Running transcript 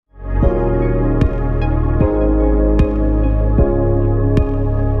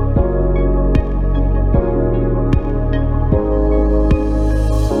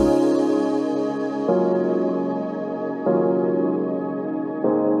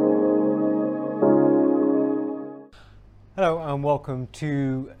Hello and welcome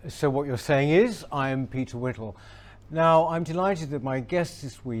to So What You're Saying Is. I'm Peter Whittle. Now, I'm delighted that my guest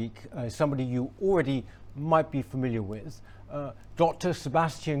this week is somebody you already might be familiar with. Dr.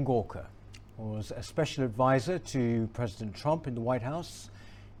 Sebastian Gorka was a special advisor to President Trump in the White House.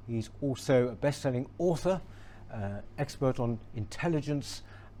 He's also a best-selling author, expert on intelligence,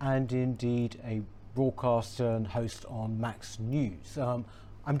 and indeed a broadcaster and host on Max News.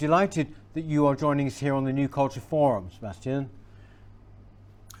 I'm delighted that you are joining us here on the New Culture Forum, Sebastian.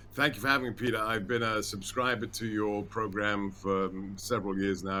 Thank you for having me, Peter. I've been a subscriber to your program for several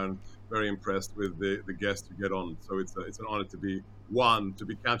years now, and very impressed with the guests you get on. So it's an honor to be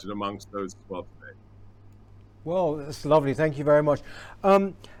counted amongst those as well today. Well, that's lovely. Thank you very much.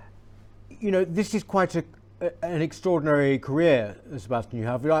 This is quite an extraordinary career, Sebastian, you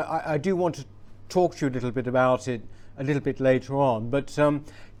have. I do want to talk to you a little bit about it a little bit later on, but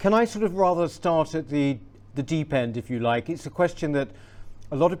can I sort of rather start at the deep end, if you like? It's a question that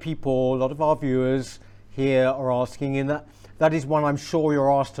a lot of people, a lot of our viewers here are asking, and that is one I'm sure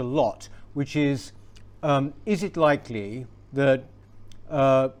you're asked a lot, which is it likely that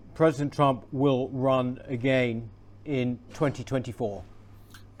President Trump will run again in 2024?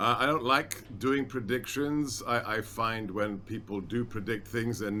 I don't like doing predictions. I find when people do predict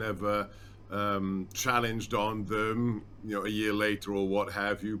things, they're never challenged on them, a year later or what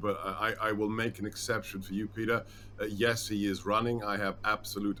have you. But I will make an exception for you, Peter. Yes, he is running. I have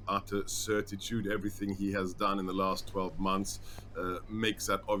absolute, utter certitude. Everything he has done in the last 12 months makes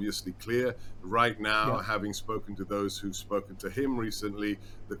that obviously clear. Right now, Yeah. having spoken to those who've spoken to him recently,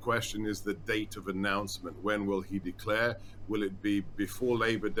 the question is the date of announcement. When will he declare? Will it be before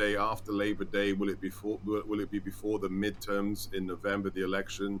Labor Day, after Labor Day? Will it be before the midterms in November, the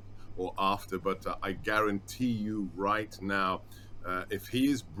election, or after? But I guarantee you right now, if he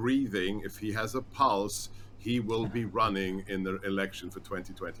is breathing, if he has a pulse, he will be running in the election for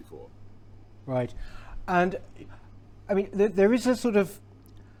 2024. Right. And I mean, there is a sort of,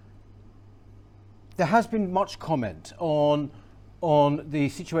 there has been much comment on the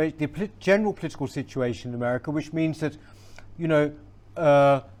situation, general political situation in America, which means that,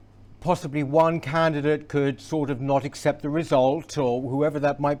 possibly one candidate could sort of not accept the result, or whoever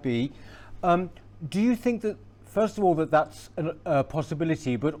that might be. Do you think that, first of all, that's a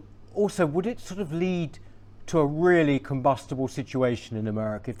possibility, but also would it sort of lead to a really combustible situation in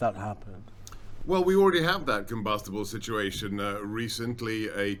America if that happened? Well, we already have that combustible situation. Recently,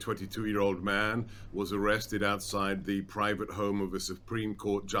 a 22-year-old man was arrested outside the private home of a Supreme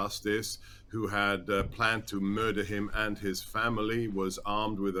Court justice who had planned to murder him and his family, was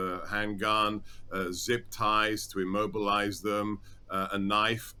armed with a handgun, zip ties to immobilize them, a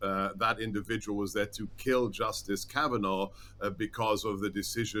knife. That individual was there to kill Justice Kavanaugh because of the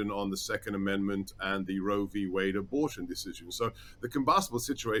decision on the Second Amendment and the Roe v. Wade abortion decision. So the combustible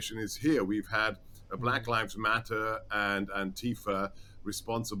situation is here. We've had Black Lives Matter and Antifa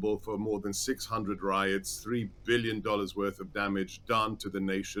responsible for more than 600 riots, $3 billion worth of damage done to the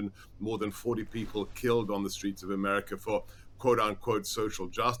nation, more than 40 people killed on the streets of America for quote unquote social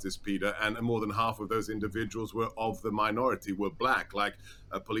justice, Peter, and more than half of those individuals were of the minority, were black, like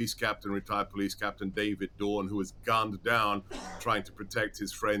retired police captain David Dorn, who was gunned down trying to protect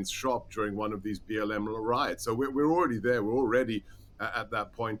his friend's shop during one of these BLM riots. So we're already there. We're already at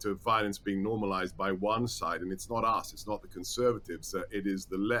that point of violence being normalized by one side, and it's not us, it's not the conservatives, it is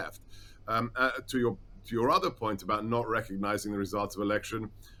the left. To your other point about not recognizing the results of election,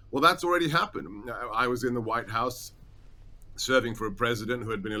 well, that's already happened. I was in the White House serving for a president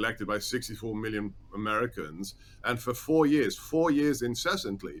who had been elected by 64 million Americans. And for 4 years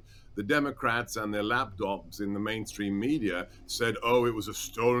incessantly, the Democrats and their lapdogs in the mainstream media said, oh, it was a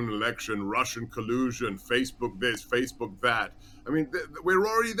stolen election, Russian collusion, Facebook this, Facebook that. I mean, we're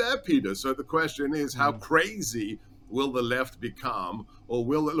already there, Peter. So the question is, how crazy will the left become? Or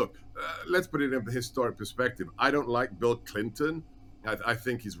will it, look, let's put it in a historic perspective. I don't like Bill Clinton. I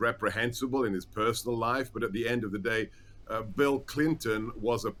think he's reprehensible in his personal life. But at the end of the day, Bill Clinton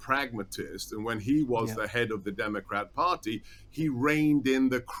was a pragmatist, and when he was the head of the Democrat Party, he reined in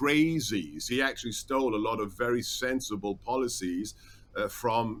the crazies. He actually stole a lot of very sensible policies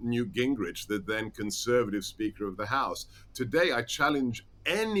from Newt Gingrich, the then conservative Speaker of the House. Today, I challenge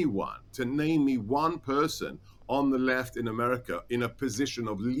anyone to name me one person on the left in America in a position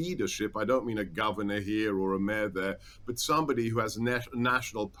of leadership. I don't mean a governor here or a mayor there, but somebody who has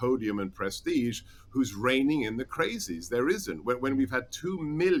national podium and prestige, who's reigning in the crazies. There isn't. When we've had 2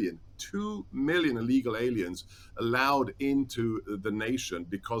 million illegal aliens allowed into the nation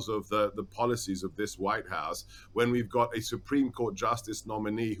because of the policies of this White House, when we've got a Supreme Court Justice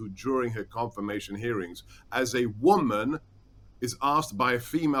nominee who, during her confirmation hearings, as a woman, is asked by a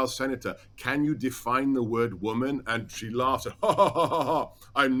female senator, can you define the word woman? And she laughs, ha ha ha ha, ha.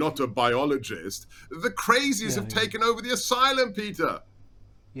 I'm not a biologist. The crazies have taken over the asylum, Peter.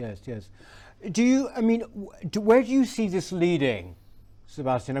 Yes, yes. Do you, I mean, where do you see this leading,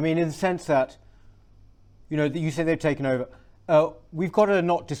 Sebastian? I mean, in the sense that, you know, you say they've taken over. We've got a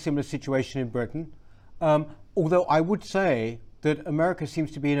not dissimilar situation in Britain, although I would say that America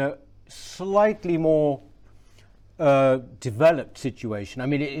seems to be in a slightly more developed situation. I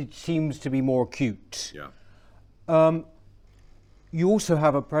mean, it seems to be more acute. Yeah. You also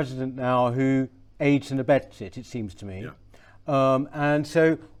have a president now who aids and abets it seems to me. Yeah. And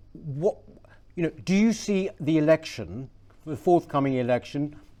so, what, you know, do you see the election, the forthcoming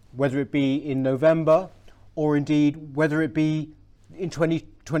election, whether it be in November or indeed whether it be in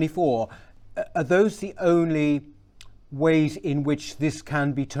 2024, are those the only ways in which this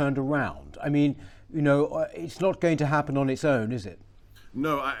can be turned around? I mean, you know, it's not going to happen on its own, is it?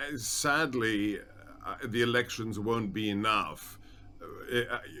 No, sadly, the elections won't be enough.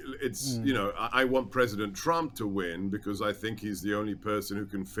 You know, I want President Trump to win because I think he's the only person who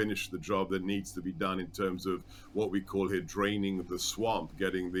can finish the job that needs to be done in terms of what we call here draining the swamp,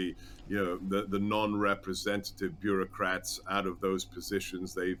 getting the non-representative bureaucrats out of those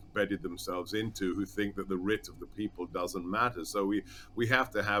positions they've bedded themselves into, who think that the writ of the people doesn't matter. So we have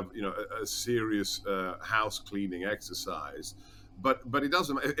to have, you know, a serious house cleaning exercise. But it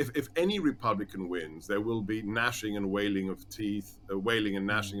doesn't. If any Republican wins, there will be gnashing and wailing of teeth, wailing and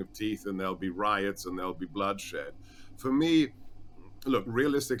gnashing of teeth, and there'll be riots and there'll be bloodshed. For me, look,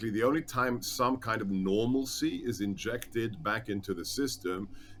 realistically, the only time some kind of normalcy is injected back into the system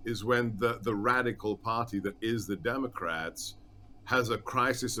is when the radical party that is the Democrats has a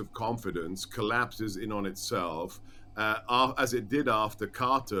crisis of confidence, collapses in on itself, as it did after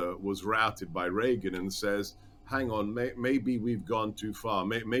Carter was routed by Reagan, and says, hang on, maybe we've gone too far.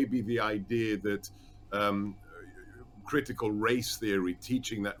 Maybe the idea that critical race theory,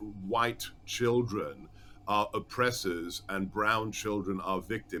 teaching that white children are oppressors and brown children are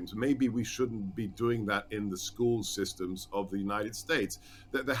victims, maybe we shouldn't be doing that in the school systems of the United States.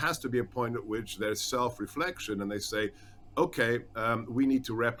 There has to be a point at which there's self-reflection and they say, okay, we need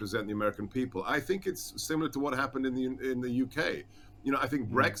to represent the American people. I think it's similar to what happened in the UK. You know, I think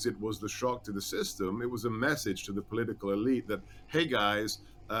Brexit was the shock to the system. It was a message to the political elite that, hey guys,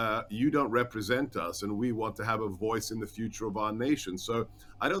 you don't represent us and we want to have a voice in the future of our nation. So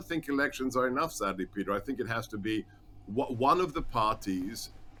I don't think elections are enough, sadly, Peter. I think it has to be one of the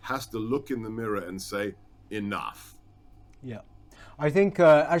parties has to look in the mirror and say, enough. Yeah. I think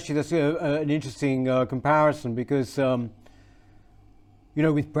actually that's an interesting comparison because, you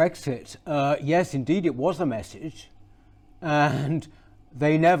know, with Brexit, yes, indeed, it was a message. And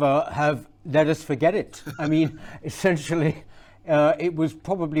they never have let us forget it. I mean, essentially, it was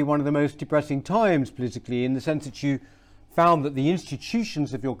probably one of the most depressing times politically in the sense that you found that the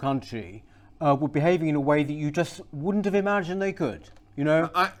institutions of your country were behaving in a way that you just wouldn't have imagined they could. You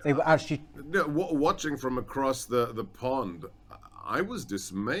know, they were actually... Watching from across the pond, I was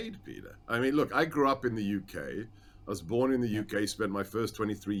dismayed, Peter. I mean, look, I grew up in the UK. I was born in the UK, spent my first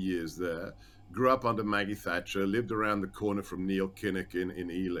 23 years there. Grew up under Maggie Thatcher, lived around the corner from Neil Kinnock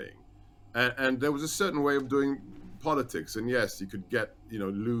in Ealing. And there was a certain way of doing politics. And yes, you could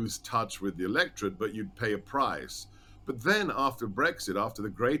lose touch with the electorate, but you'd pay a price. But then after Brexit, after the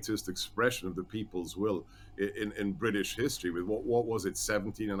greatest expression of the people's will in British history, with what was it,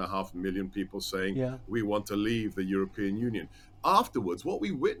 17.5 million people saying, we want to leave the European Union. Afterwards, what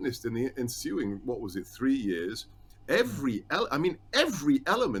we witnessed in the ensuing, 3 years, every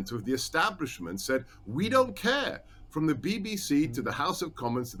element of the establishment said, we don't care. From the BBC to the House of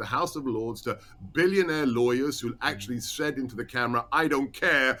Commons to the House of Lords to billionaire lawyers who actually said into the camera, I don't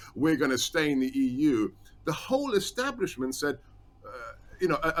care, we're going to stay in the EU. The whole establishment said,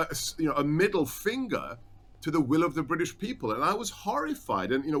 a middle finger to the will of the British people. And I was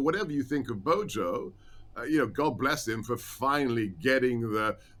horrified. And, whatever you think of Bojo, God bless him for finally getting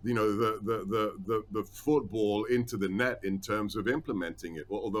the football into the net in terms of implementing it.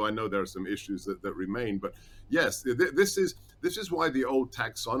 Although I know there are some issues that remain, but yes, this is why the old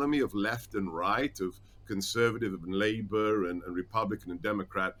taxonomy of left and right, of conservative and Labour and Republican and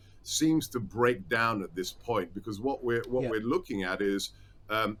Democrat seems to break down at this point, because what we're looking at is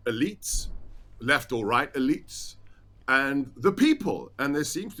elites, left or right elites, and the people, and there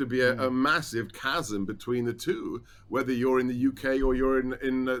seems to be a massive chasm between the two, whether you're in the UK or you're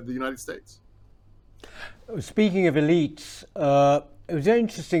in the United States. Speaking of elites, it was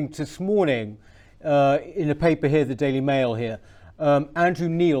interesting this morning in a paper here, the Daily Mail here. Andrew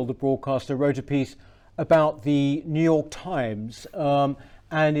Neil, the broadcaster, wrote a piece about the New York Times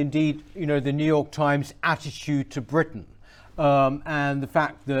and indeed, the New York Times attitude to Britain and the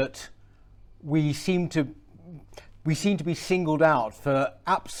fact that we seem to be singled out for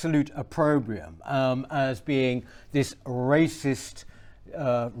absolute opprobrium as being this racist,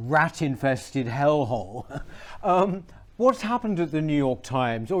 rat-infested hellhole. What's happened at the New York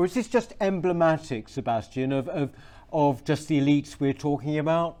Times, or is this just emblematic, Sebastian, of just the elites we're talking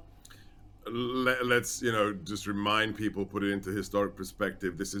about? Let's just remind people, put it into historic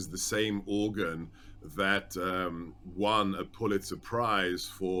perspective. This is the same organ that won a Pulitzer Prize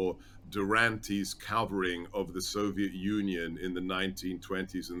for Duranty's covering of the Soviet Union in the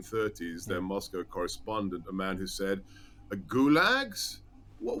 1920s and 30s. Their Moscow correspondent, a man who said, "Gulags?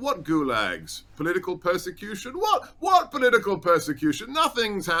 What gulags? Political persecution? What political persecution?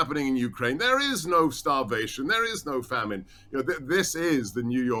 Nothing's happening in Ukraine. There is no starvation. There is no famine." This is the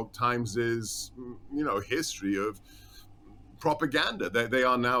New York Times's history of propaganda. They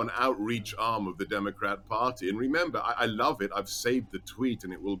are now an outreach arm of the Democrat Party. And remember, I love it. I've saved the tweet,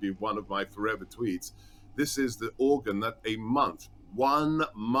 and it will be one of my forever tweets. This is the organ that 1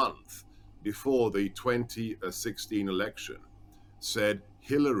 month before the 2016 election, said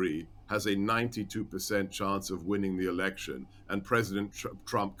Hillary has a 92% chance of winning the election, and President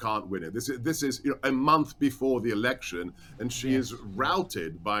Trump can't win it. This is a month before the election, and she is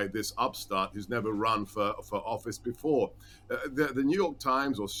routed by this upstart who's never run for office before. The New York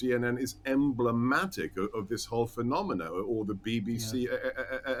Times or CNN is emblematic of this whole phenomena, or the BBC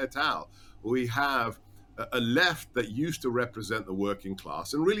et al. We have a left that used to represent the working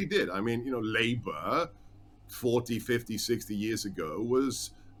class, and really did. I mean, Labour 40, 50, 60 years ago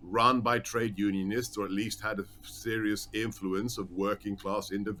was run by trade unionists, or at least had a serious influence of working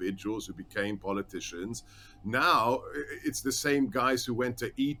class individuals who became politicians. Now it's the same guys who went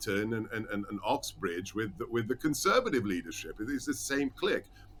to Eton and Oxbridge with the conservative leadership. It's the same clique.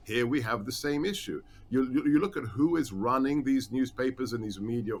 Here we have the same issue. You look at who is running these newspapers and these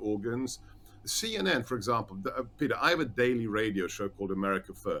media organs. CNN, for example, Peter, I have a daily radio show called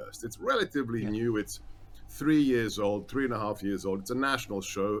America First. It's relatively new. It's 3 years old, 3.5 years old. It's a national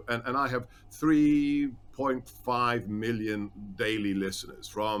show, and I have 3.5 million daily listeners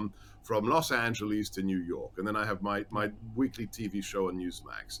from Los Angeles to New York. And then I have my weekly TV show on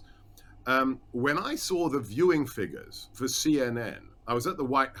Newsmax. When I saw the viewing figures for CNN, I was at the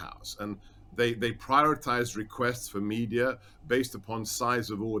White House, and they prioritized requests for media based upon size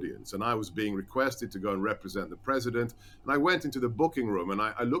of audience. And I was being requested to go and represent the president. And I went into the booking room, and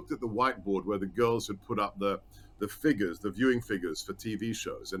I looked at the whiteboard where the girls had put up the figures, the viewing figures for TV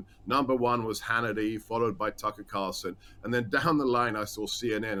shows. And number one was Hannity, followed by Tucker Carlson. And then down the line, I saw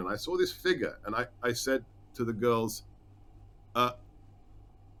CNN, and I saw this figure. And I said to the girls,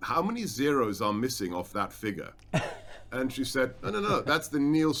 how many zeros are missing off that figure? And she said, no, that's the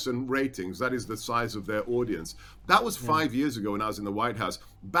Nielsen ratings. That is the size of their audience. That was 5 years ago when I was in the White House.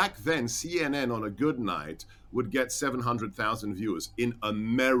 Back then, CNN on a good night would get 700,000 viewers in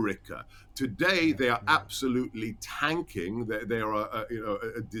America. Today, they are absolutely tanking. They are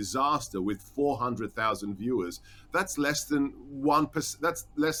a disaster with 400,000 viewers. That's less than 1%. That's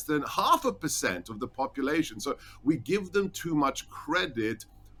less than 0.5% of the population. So we give them too much credit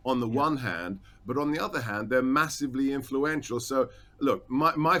on the one hand, but on the other hand, they're massively influential. So look,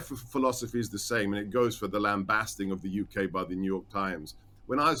 my philosophy is the same, and it goes for the lambasting of the UK by the New York Times.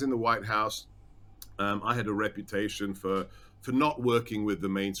 When I was in the White House, I had a reputation for not working with the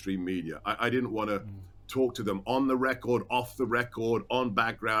mainstream media. I didn't want to talk to them on the record, off the record, on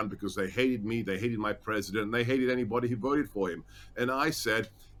background, because they hated me, they hated my president, and they hated anybody who voted for him. And I said,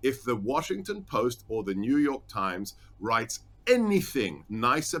 if the Washington Post or the New York Times writes anything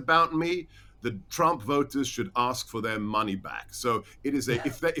nice about me, the Trump voters should ask for their money back. So it is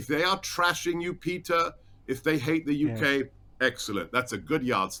if they are trashing you, Peter, if they hate the UK, excellent. That's a good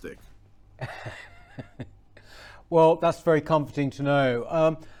yardstick. Well, that's very comforting to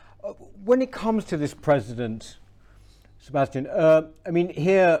know. When it comes to this president, Sebastian, I mean,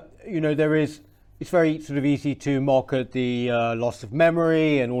 here, it's very sort of easy to mock at the loss of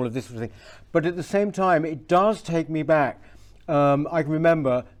memory and all of this sort of thing. But at the same time, it does take me back. I can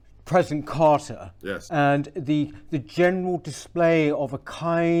remember President Carter, Yes. and the general display of a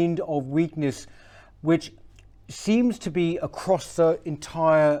kind of weakness which seems to be across the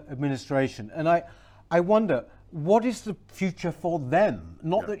entire administration. And I wonder, what is the future for them?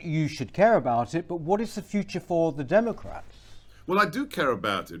 Not that you should care about it, but what is the future for the Democrats? Well, I do care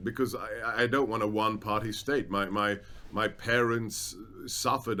about it because I don't want a one-party state. My parents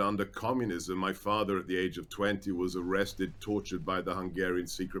suffered under communism. My father, at the age of 20, was arrested, tortured by the Hungarian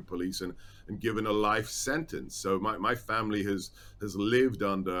secret police, and given a life sentence. So my family has lived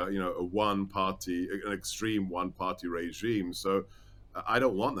under a one-party, an extreme one-party regime. So I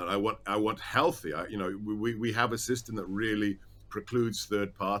don't want that. I want healthy. We have a system that really precludes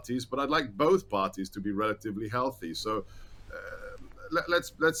third parties, but I'd like both parties to be relatively healthy. So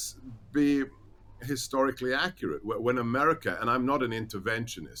let's be historically accurate. When America, and I'm not an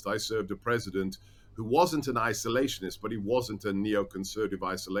interventionist, I served a president who wasn't an isolationist, but he wasn't a neoconservative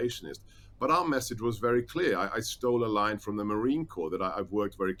isolationist. But our message was very clear. I stole a line from the Marine Corps that I've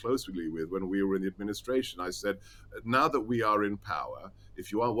worked very closely with when we were in the administration. I said, now that we are in power,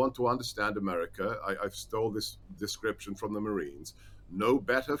 if you want to understand America, I've stole this description from the Marines: no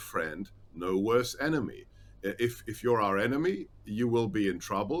better friend, no worse enemy. If you're our enemy, you will be in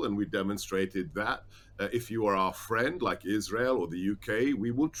trouble, and we demonstrated that. If you are our friend, like Israel or the UK,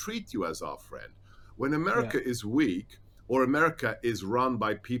 we will treat you as our friend. When America is weak, or America is run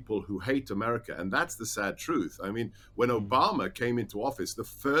by people who hate America, and that's the sad truth. I mean, when Obama came into office, the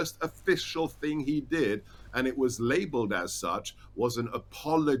first official thing he did, and it was labeled as such, was an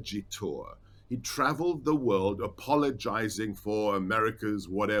apology tour. He traveled the world apologizing for America's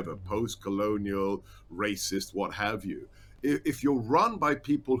whatever, post-colonial, racist, what have you. If you're run by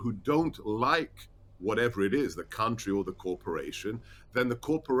people who don't like whatever it is, the country or the corporation, then the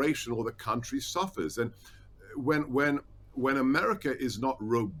corporation or the country suffers. And when America is not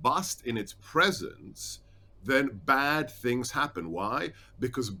robust in its presence, then bad things happen. Why?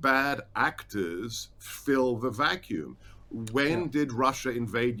 Because bad actors fill the vacuum. When did Russia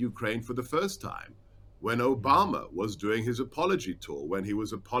invade Ukraine for the first time? When Obama was doing his apology tour, when he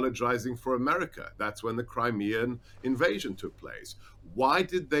was apologizing for America. That's when the Crimean invasion took place. Why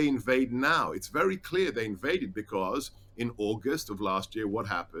did they invade now? It's very clear they invaded because in August of last year, what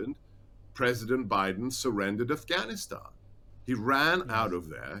happened? President Biden surrendered Afghanistan. He ran out of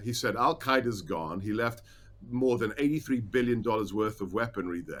there. He said, Al-Qaeda's gone. He left more than $83 billion worth of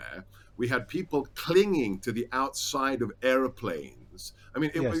weaponry there. We had people clinging to the outside of airplanes. I mean,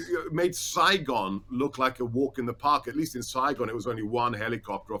 it made Saigon look like a walk in the park. At least in Saigon, it was only one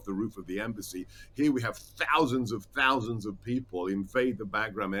helicopter off the roof of the embassy. Here we have thousands of people invade the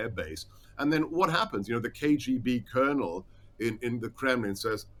Bagram Air Base. And then what happens? The KGB colonel in the Kremlin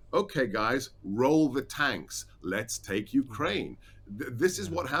says, okay, guys, roll the tanks. Let's take Ukraine. This is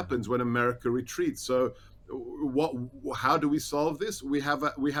what happens when America retreats. So how do we solve this? We have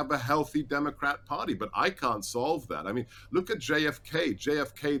a healthy Democrat Party, but I can't solve that. I mean, look at JFK.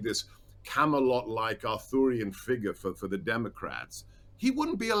 JFK, this Camelot-like Arthurian figure for the Democrats. He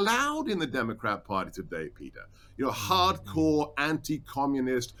wouldn't be allowed in the Democrat Party today, Peter. Hardcore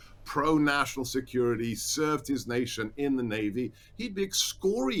anti-communist, pro-national security, served his nation in the Navy. He'd be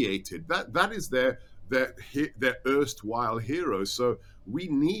excoriated. That is their erstwhile heroes. So we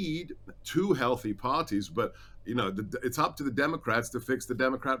need two healthy parties, but it's up to the Democrats to fix the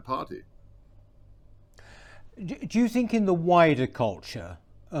Democrat Party. Do you think in the wider culture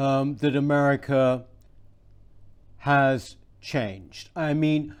that America has changed? I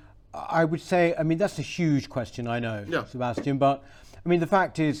mean, I would say, that's a huge question, I know, Sebastian, but I mean, the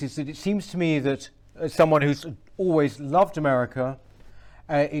fact is that it seems to me that as someone who's always loved America,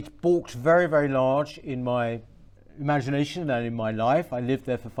 it's balked very, very large in my imagination and in my life. I lived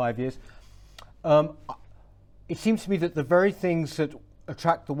there for 5 years. It seems to me that the very things that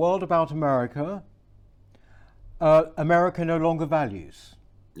attract the world about America, America no longer values.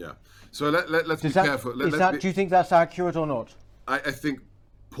 Yeah. So let's be careful. Do you think that's accurate or not? I think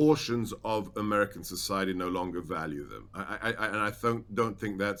portions of American society no longer value them. I don't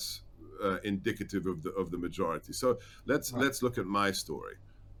think that's indicative of the majority. So let's look at my story.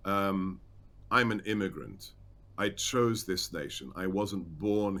 I'm an immigrant. I chose this nation. I wasn't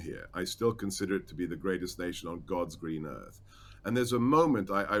born here. I still consider it to be the greatest nation on God's green earth. And there's a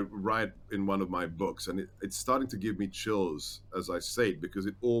moment I write in one of my books, and it's starting to give me chills as I say it, because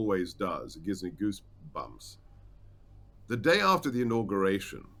it always does. It gives me goosebumps. The day after the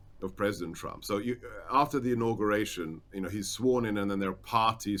inauguration of President Trump, so after the inauguration, he's sworn in, and then there are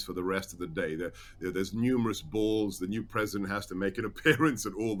parties for the rest of the day. There's numerous balls. The new president has to make an appearance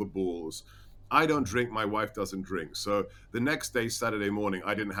at all the balls. I don't drink, my wife doesn't drink. So the next day, Saturday morning,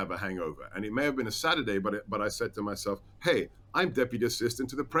 I didn't have a hangover. And it may have been a Saturday, but I said to myself, hey, I'm deputy assistant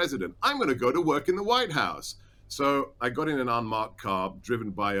to the president. I'm going to go to work in the White House. So I got in an unmarked car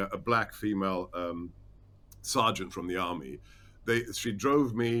driven by a black female sergeant from the army. She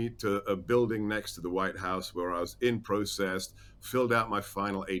drove me to a building next to the White House where I was in process, filled out my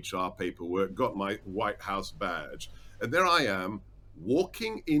final HR paperwork, got my White House badge. And there I am,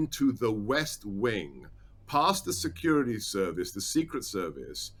 walking into the West Wing, past the security service, the Secret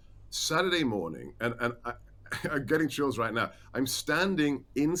Service, Saturday morning. And I'm getting chills right now. I'm standing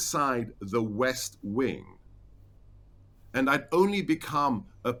inside the West Wing. And I'd only become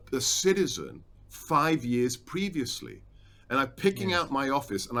a citizen 5 years previously. And I'm picking out my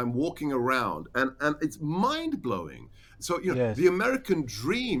office and I'm walking around and it's mind blowing. So, the American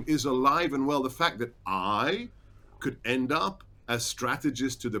dream is alive and well. The fact that I could end up as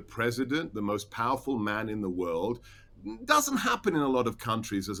strategist to the president, the most powerful man in the world, doesn't happen in a lot of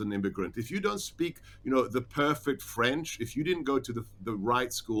countries as an immigrant. If you don't speak, the perfect French, if you didn't go to the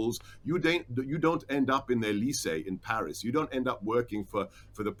right schools, you don't end up in the Elysee in Paris. You don't end up working for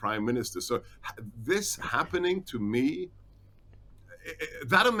the prime minister. So this happening to me,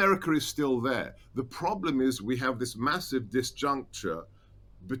 that America is still there. The problem is we have this massive disjuncture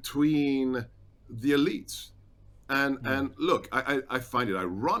between the elites. And look, I find it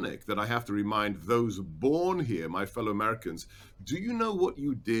ironic that I have to remind those born here, my fellow Americans, do you know what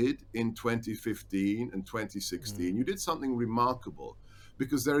you did in 2015 and 2016? You did something remarkable,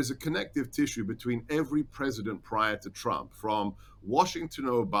 because there is a connective tissue between every president prior to Trump. From Washington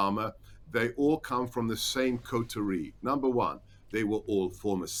to Obama, they all come from the same coterie. Number one, they were all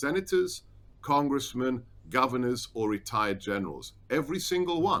former senators, congressmen, governors, or retired generals. Every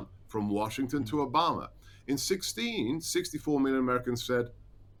single one, from Washington to Obama. In 2016, 64 million Americans said,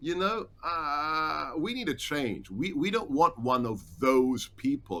 we need a change. We don't want one of those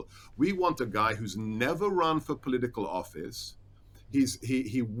people. We want a guy who's never run for political office.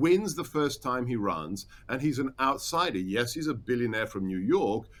 He wins the first time he runs, and he's an outsider. Yes, he's a billionaire from New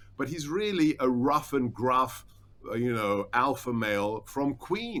York, but he's really a rough and gruff, alpha male from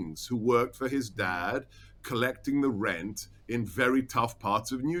Queens who worked for his dad, collecting the rent in very tough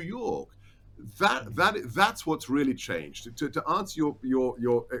parts of New York. That's what's really changed. To answer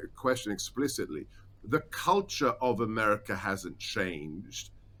your question explicitly, the culture of America hasn't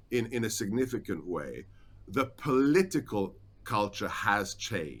changed in a significant way. The political culture has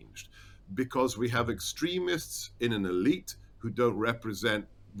changed because we have extremists in an elite who don't represent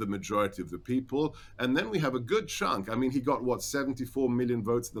the majority of the people. And then we have a good chunk. I mean, he got 74 million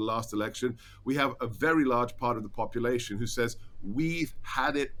votes in the last election. We have a very large part of the population who says, we've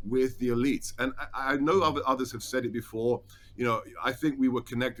had it with the elites. And I know others have said it before. I think we were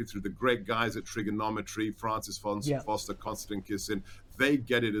connected through the great guys at Trigonometry, Francis Foster, Konstantin Kisin. They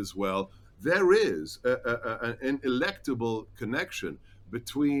get it as well. There is an electable connection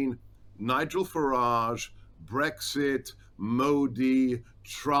between Nigel Farage, Brexit, Modi,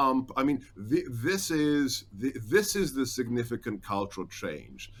 Trump. I mean, this is the significant cultural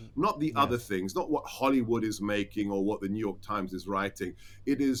change, not the other things, not what Hollywood is making or what the New York Times is writing.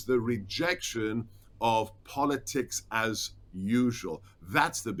 It is the rejection of politics as usual.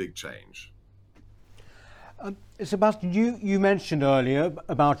 That's the big change. Sebastian, you mentioned earlier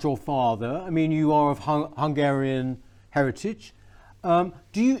about your father. I mean, you are of Hungarian heritage. Do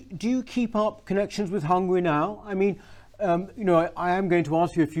you keep up connections with Hungary now? I mean, I am going to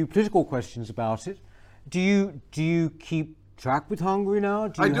ask you a few political questions about it. Do you keep track with Hungary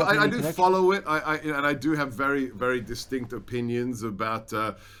now? I do follow it. And I do have very, very distinct opinions about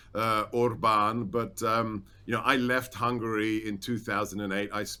Orban. But I left Hungary in 2008.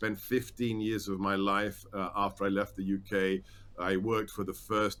 I spent 15 years of my life after I left the UK. I worked for the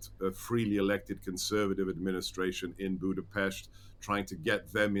first freely elected conservative administration in Budapest, trying to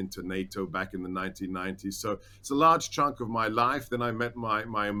get them into NATO back in the 1990s. So it's a large chunk of my life. Then I met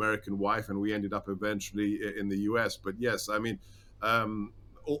my American wife, and we ended up eventually in the US. But yes, I mean,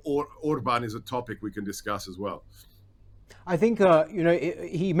 Orban is a topic we can discuss as well. I think,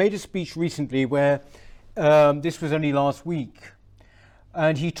 he made a speech recently where this was only last week,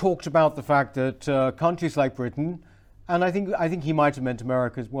 and he talked about the fact that countries like Britain, and I think he might have meant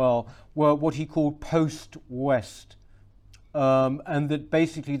America as well, were what he called post-West. And that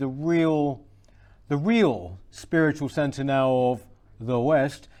basically the real spiritual center now of the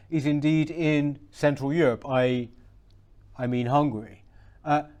West is indeed in Central Europe, I mean Hungary.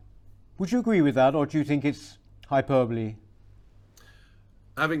 Would you agree with that, or do you think it's hyperbole?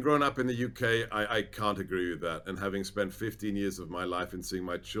 Having grown up in the UK, I can't agree with that. And having spent 15 years of my life and seeing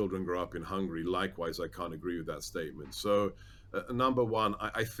my children grow up in Hungary, likewise, I can't agree with that statement. So, number one,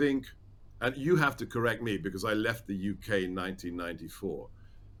 I think, and you have to correct me because I left the UK in 1994.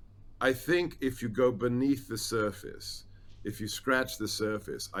 I think if you go beneath the surface, if you scratch the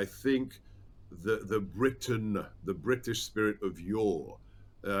surface, I think the British spirit of yore,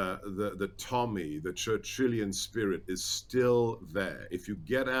 the Tommy, the Churchillian spirit is still there. If you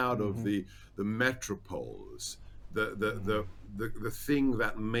get out of the metropoles, the thing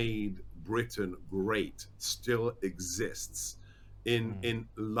that made Britain great still exists in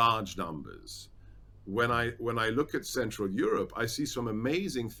large numbers. When I look at Central Europe, I see some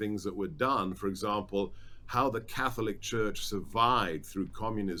amazing things that were done. For example, how the Catholic Church survived through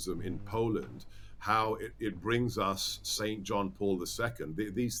communism in Poland, how it brings us St. John Paul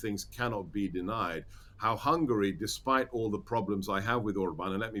II. These things cannot be denied. How Hungary, despite all the problems I have with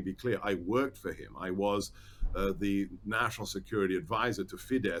Orban, and let me be clear, I worked for him. I was the national security advisor to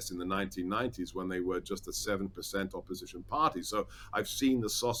Fidesz in the 1990s when they were just a 7% opposition party. So I've seen the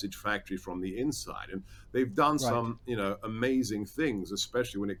sausage factory from the inside, and they've done some, amazing things,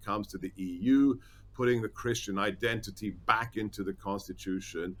 especially when it comes to the EU, putting the Christian identity back into the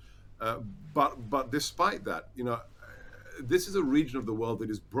constitution. But despite that, this is a region of the world that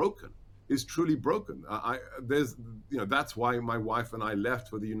is broken. Is truly broken. That's why my wife and I left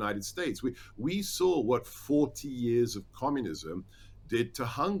for the United States. We saw what 40 years of communism did to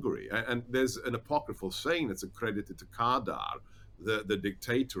Hungary, and there's an apocryphal saying that's accredited to Kádár, the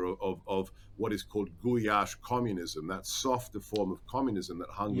dictator of what is called Gulyás communism, that softer form of communism that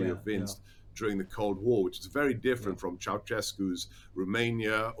Hungary evinced during the Cold War, which is very different from Ceausescu's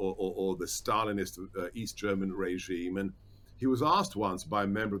Romania or the Stalinist East German regime. And he was asked once by a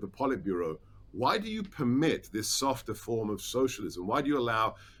member of the Politburo, why do you permit this softer form of socialism? Why do you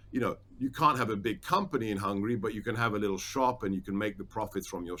allow, you can't have a big company in Hungary, but you can have a little shop and you can make the profits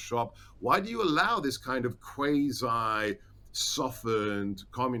from your shop. Why do you allow this kind of quasi-softened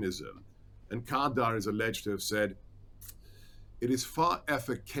communism? And Kádár is alleged to have said, it is far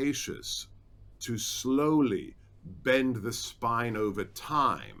efficacious to slowly bend the spine over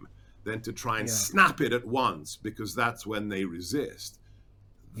time than to try and snap it at once, because that's when they resist.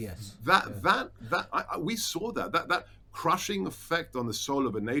 Yes. We saw that crushing effect on the soul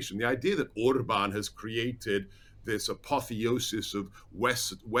of a nation. The idea that Orban has created this apotheosis of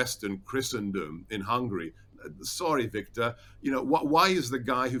Western Christendom in Hungary. Sorry, Victor. Why is the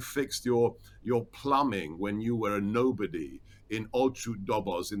guy who fixed your plumbing when you were a nobody in Olcsú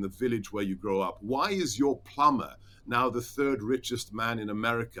Doboz, in the village where you grow up, why is your plumber now the third richest man in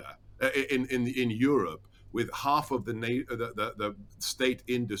America? In Europe, with half of the state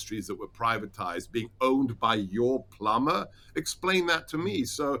industries that were privatized being owned by your plumber? Explain that to me.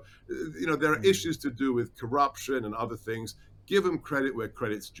 So, there are issues to do with corruption and other things. Give them credit where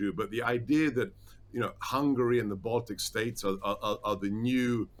credit's due. But the idea that, Hungary and the Baltic states are the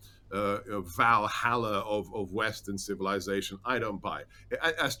new Valhalla of Western civilization, I don't buy.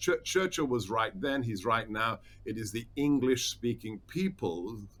 As Churchill was right then, he's right now. It is the English-speaking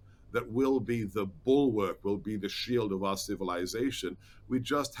people that will be the bulwark, will be the shield of our civilization. We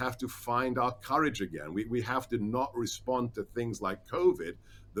just have to find our courage again. We have to not respond to things like COVID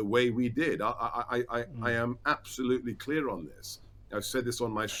the way we did. I am absolutely clear on this. I've said this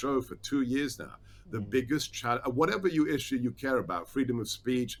on my show for 2 years now. The biggest challenge, whatever issue you care about, freedom of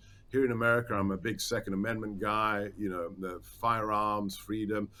speech. Here in America, I'm a big Second Amendment guy, the firearms,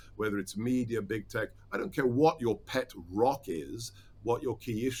 freedom, whether it's media, big tech. I don't care what your pet rock is, what your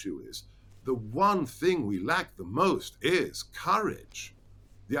key issue is. The one thing we lack the most is courage.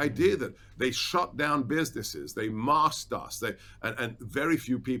 The idea that they shut down businesses, they masked us, and very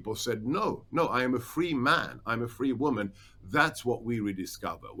few people said, no, I am a free man, I'm a free woman. That's what we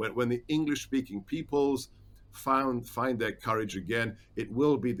rediscover. When the English-speaking peoples find their courage again, it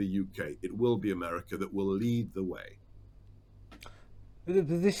will be the UK, it will be America that will lead the way.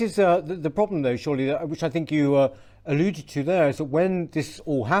 This is the problem, though, surely, which I think you alluded to there, is that when this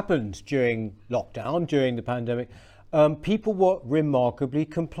all happened during lockdown, during the pandemic, people were remarkably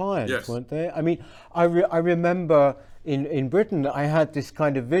compliant, weren't they? I mean, I remember in Britain, I had this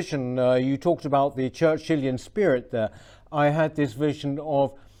kind of vision. You talked about the Churchillian spirit there. I had this vision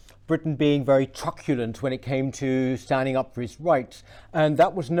of Britain being very truculent when it came to standing up for its rights, and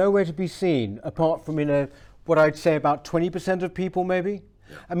that was nowhere to be seen, apart from what I'd say about 20% of people, maybe.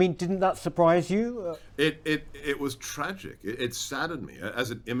 Yeah. I mean, didn't that surprise you? It was tragic. It saddened me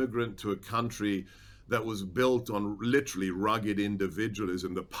as an immigrant to a country that was built on literally rugged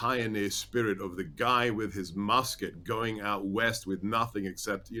individualism, the pioneer spirit of the guy with his musket going out west with nothing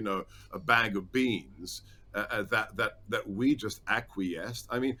except, a bag of beans, that we just acquiesced.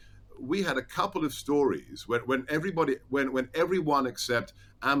 I mean, we had a couple of stories when everyone except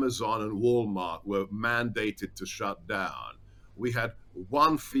Amazon and Walmart were mandated to shut down. We had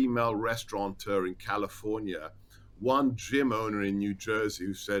one female restaurateur in California, one gym owner in New Jersey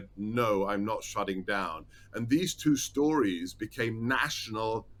who said, "No, I'm not shutting down." And these two stories became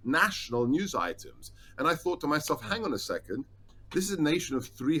national news items. And I thought to myself, hang on a second, this is a nation of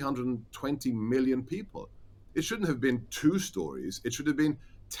 320 million people. It shouldn't have been two stories. It should have been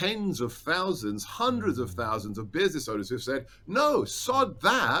tens of thousands, hundreds of thousands of business owners who said, "No, sod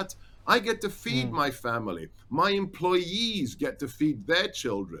that. I get to feed my family. My employees get to feed their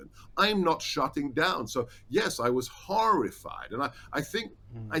children. I'm not shutting down." So yes, I was horrified, and I think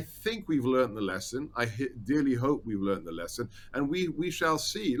we've learned the lesson. I dearly hope we've learned the lesson, and we shall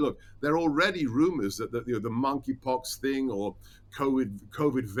see. Look, there are already rumors that the monkeypox thing or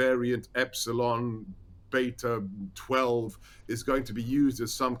COVID variant Epsilon Beta 12 is going to be used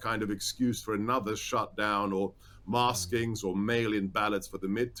as some kind of excuse for another shutdown or maskings or mail-in ballots for the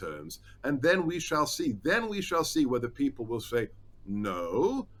midterms. And then we shall see. Then we shall see whether people will say,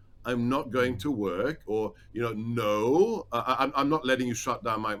 "No, I'm not going to work," or, "No, I'm not letting you shut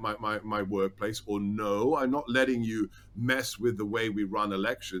down my workplace," or, "No, I'm not letting you mess with the way we run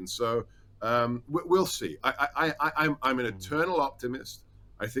elections." So we'll see. I'm an eternal optimist.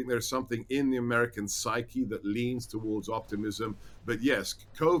 I think there's something in the American psyche that leans towards optimism. But yes,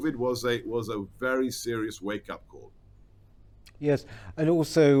 COVID was a very serious wake-up call. Yes, and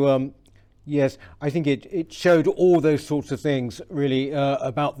also, yes, I think it showed all those sorts of things really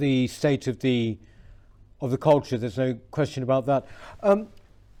about the state of the culture. There's no question about that.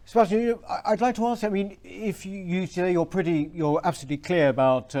 Sebastian, I'd like to ask. I mean, if you say you're absolutely clear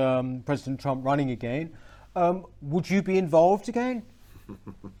about President Trump running again, would you be involved again?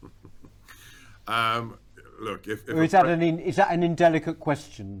 Look, if or is that an indelicate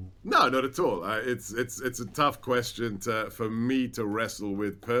question? No, not at all. It's a tough question for me to wrestle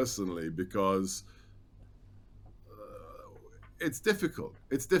with personally, because it's difficult.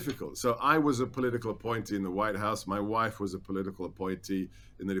 It's difficult. So I was a political appointee in the White House. My wife was a political appointee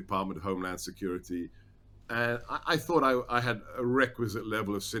in the Department of Homeland Security. And I thought I had a requisite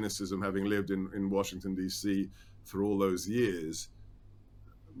level of cynicism, having lived in Washington, D.C. for all those years.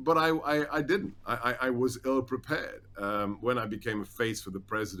 But I didn't. I was ill prepared. When I became a face for the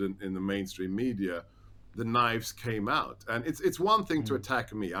president in the mainstream media, the knives came out. And it's one thing to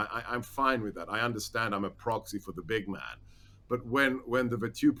attack me. I'm fine with that. I understand I'm a proxy for the big man. But when the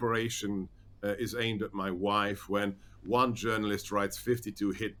vituperation is aimed at my wife, when one journalist writes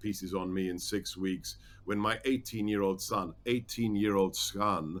 52 hit pieces on me in 6 weeks, when my 18-year-old son,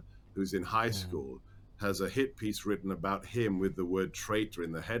 who's in high school, has a hit piece written about him with the word traitor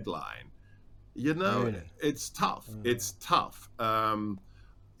in the headline, really? It's tough. It's tough.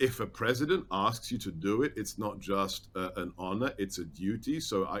 If a president asks you to do it, it's not just an honor, it's a duty.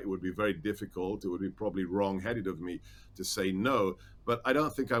 So it would be very difficult. It would be probably wrong-headed of me to say no. But I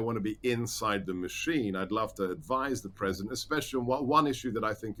don't think I want to be inside the machine. I'd love to advise the president, especially on one issue that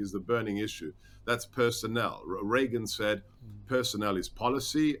I think is the burning issue. That's personnel. Reagan said personnel is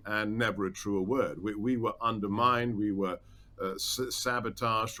policy, and never a truer word. We were undermined. We were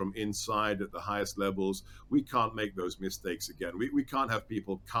sabotaged from inside at the highest levels. We can't make those mistakes again. We can't have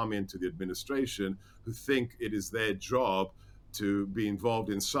people come into the administration who think it is their job to be involved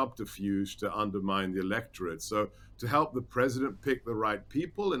in subterfuge to undermine the electorate. So to help the president pick the right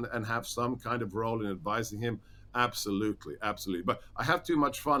people and have some kind of role in advising him, absolutely. But I have too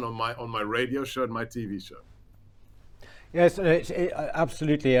much fun on my radio show and my TV show. Yes,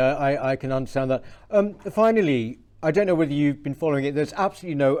 absolutely. I can understand that. Finally, I don't know whether you've been following it. There's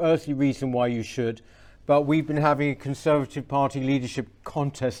absolutely no earthly reason why you should, but we've been having a Conservative Party leadership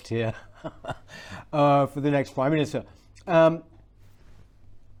contest here for the next Prime Minister. Do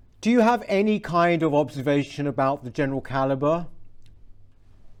you have any kind of observation about the general caliber?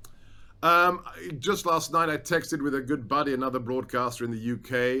 Just last night, I texted with a good buddy, another broadcaster in the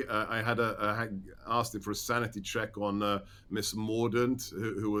UK. I had asked him for a sanity check on Miss Mordaunt,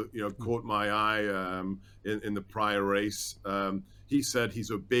 who caught my eye in the prior race. He said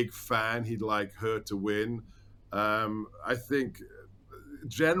he's a big fan. He'd like her to win. I think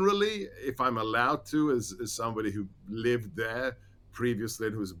generally, if I'm allowed to, as somebody who lived there previously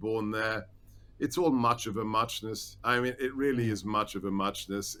and who was born there, it's all much of a muchness. I mean, it really is much of a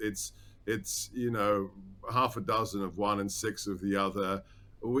muchness. It's half a dozen of one and six of the other.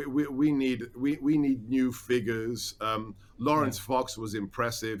 we need new figures. Lawrence Fox was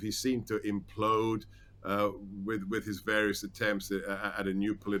impressive. He seemed to implode with his various attempts at a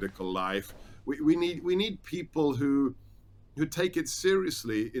new political life. We need people who take it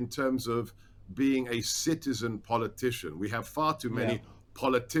seriously in terms of being a citizen politician. We have far too many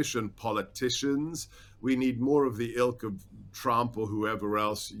politicians. We need more of the ilk of Trump or whoever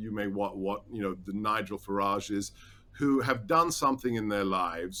else you may the Nigel Farages, who have done something in their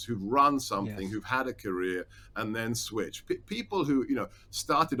lives, who've run something, who've had a career, and then switch. People who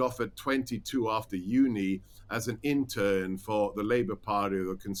started off at 22 after uni as an intern for the Labour Party or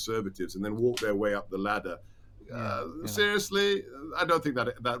the Conservatives, and then walked their way up the ladder. Seriously, I don't think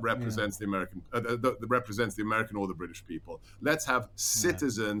that represents the American represents the American or the British people. Let's have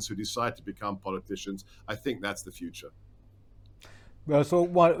citizens who decide to become politicians. I think that's the future. Well, so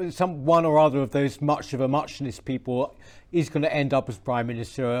one or other of those much of a muchness people is going to end up as Prime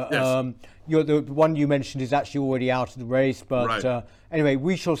Minister. Yes. The one you mentioned is actually already out of the race, but anyway,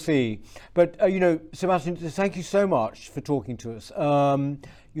 we shall see. But Sebastian, thank you so much for talking to us. And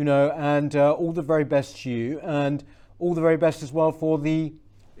all the very best to you, and all the very best as well for the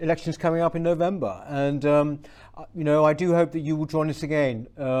elections coming up in November. And I do hope that you will join us again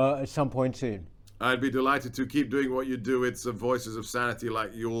at some point soon. I'd be delighted to keep doing what you do. It's voices of sanity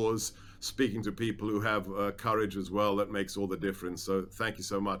like yours, speaking to people who have courage as well, that makes all the difference. So thank you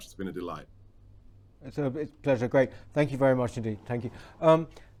so much. It's been a delight. It's a pleasure. Great. Thank you very much indeed. Thank you.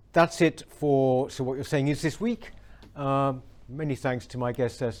 That's it for So What You're Saying Is this week. Many thanks to my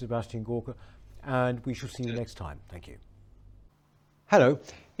guest, Sebastian Gorka, and we shall see you next time. Thank you. Hello.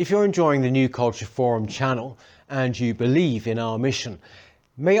 If you're enjoying the New Culture Forum channel and you believe in our mission,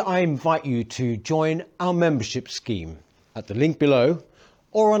 may I invite you to join our membership scheme at the link below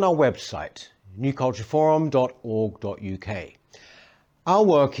or on our website, newcultureforum.org.uk. Our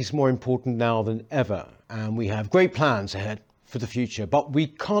work is more important now than ever, and we have great plans ahead for the future, but we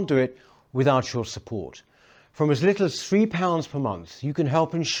can't do it without your support. From as little as £3 per month, you can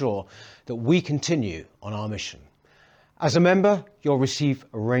help ensure that we continue on our mission. As a member, you'll receive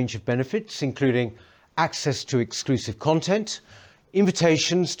a range of benefits, including access to exclusive content,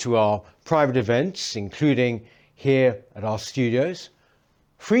 invitations to our private events, including here at our studios,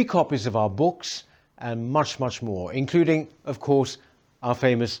 free copies of our books, and much, much more, including, of course, our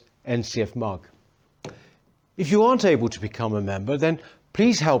famous NCF mug. If you aren't able to become a member, then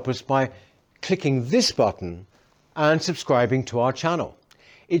please help us by clicking this button and subscribing to our channel.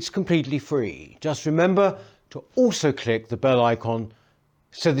 It's completely free. Just remember to also click the bell icon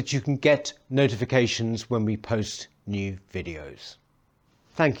so that you can get notifications when we post new videos.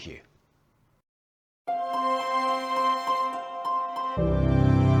 Thank you.